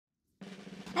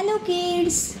Hello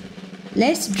kids,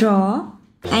 let's draw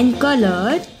and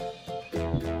color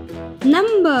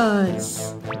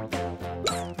numbers.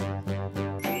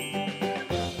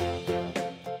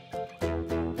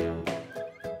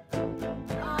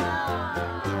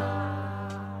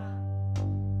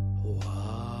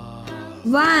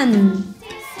 One,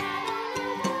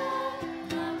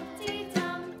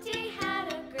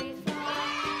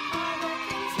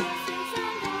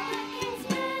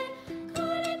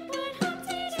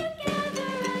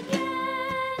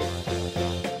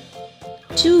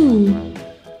 two,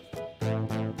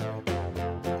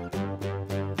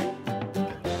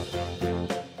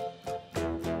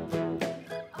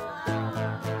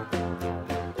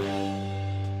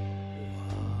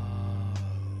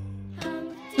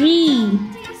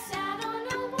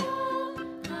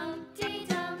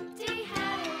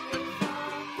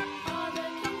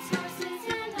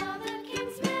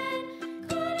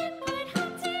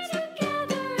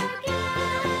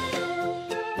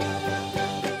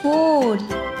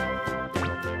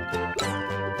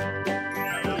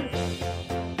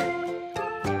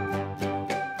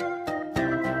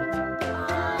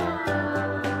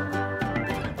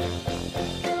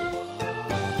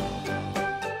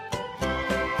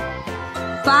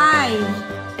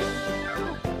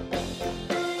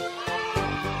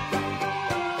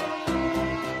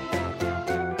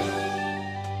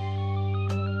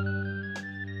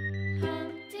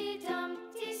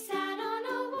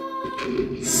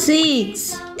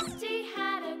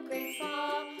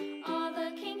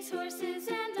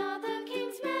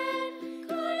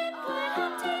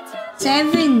 three, four,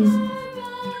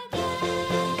 five, six,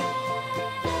 seven,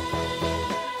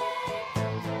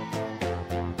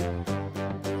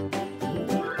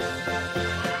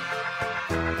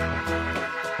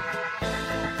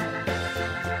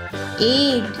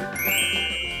 eight.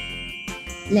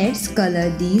 Let's color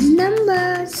these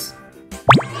numbers.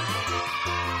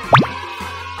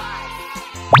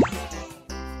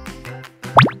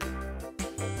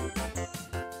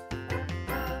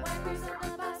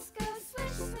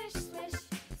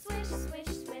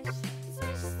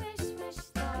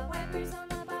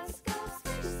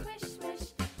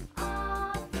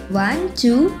 One,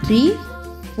 two, three,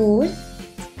 4,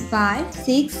 5,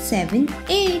 6, 7,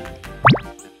 8.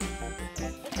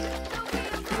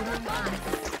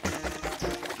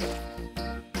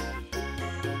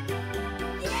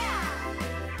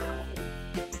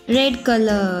 Red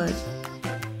color.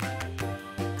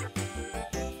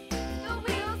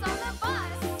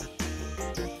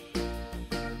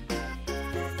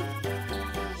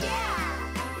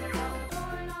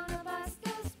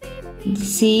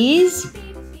 This is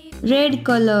red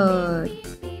color.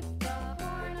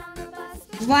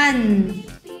 One.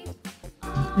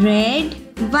 Red,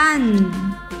 one.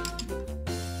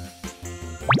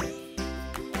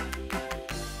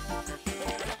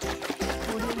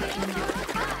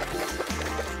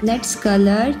 Let's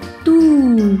color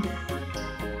two.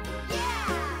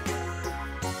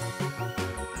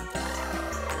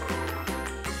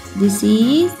 This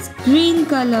is green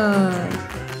color.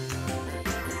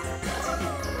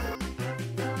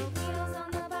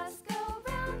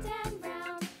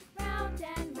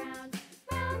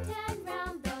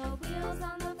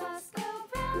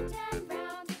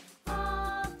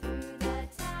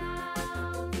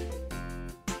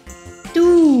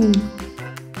 Two.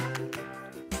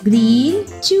 Green,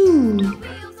 two.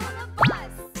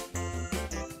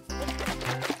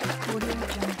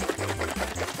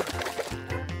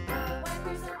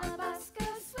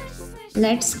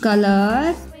 Let's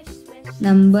color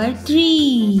number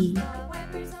three.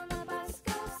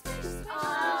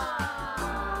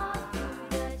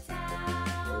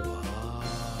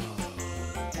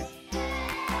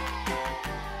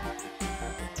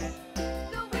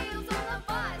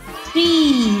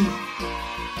 Three.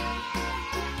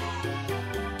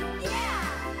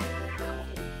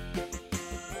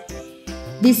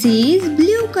 This is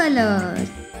blue color.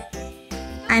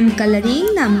 I'm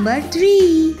coloring number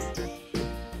 3.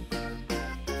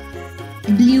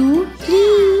 Blue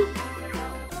 3.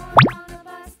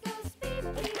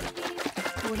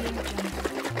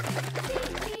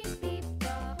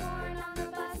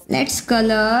 Let's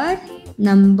color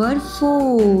number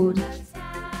 4.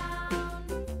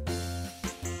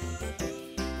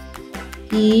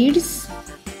 Kids,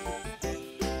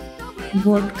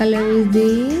 what color is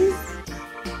this?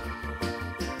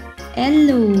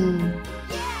 Yellow.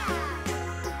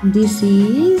 This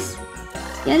is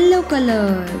yellow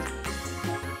color.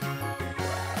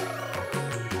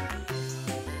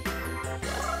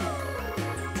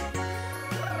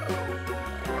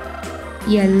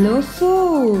 Yellow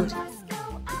 4.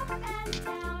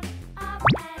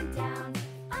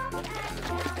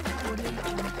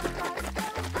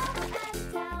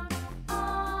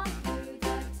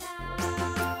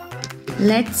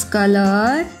 Let's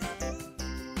color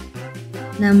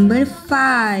number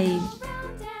 5.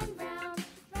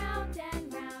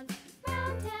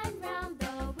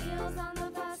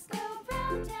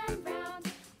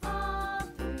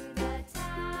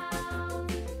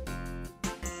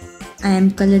 I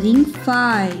am coloring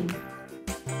 5.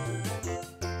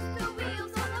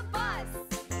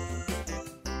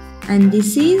 And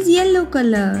this is yellow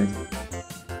color.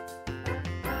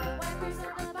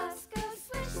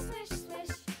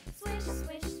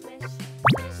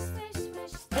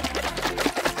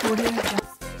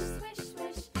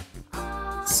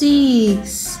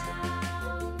 Six.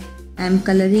 I am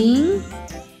coloring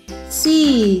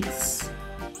 6.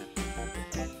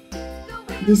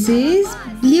 This is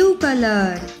blue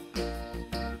color.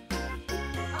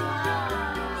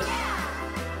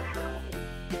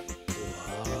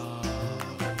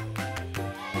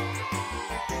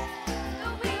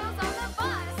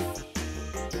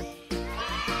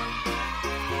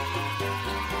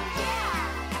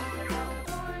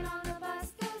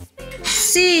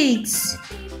 Six.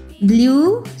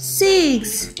 Blue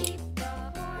 6.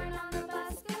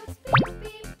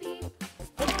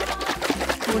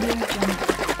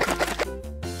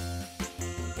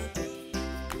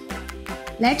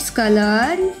 Let's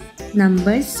color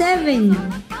number 7.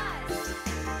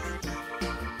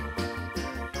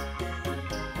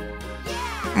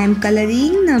 I am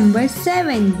coloring number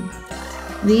 7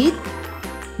 with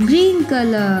green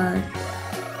color.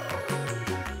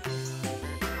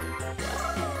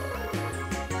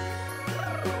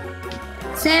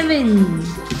 7.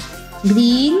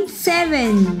 Green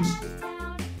 7.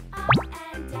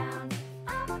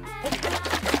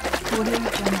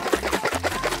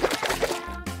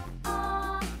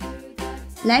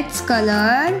 Let's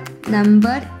color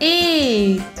number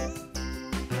 8.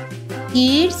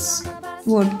 Kids,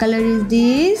 what color is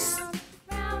this?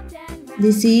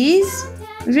 This is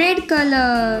red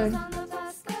color.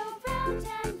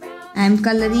 I am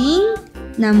coloring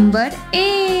number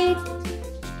 8.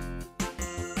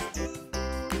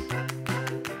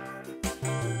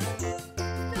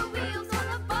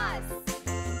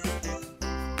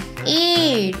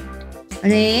 8.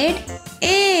 Red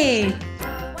 8.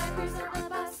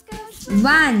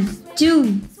 1,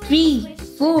 2, 3,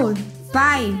 4,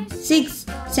 5, 6,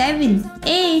 7,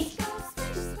 8.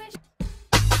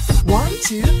 1,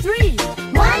 2, 3.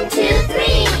 1, 2,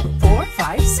 3. 4,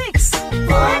 5, 6.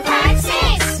 4, 5,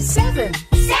 6. 7,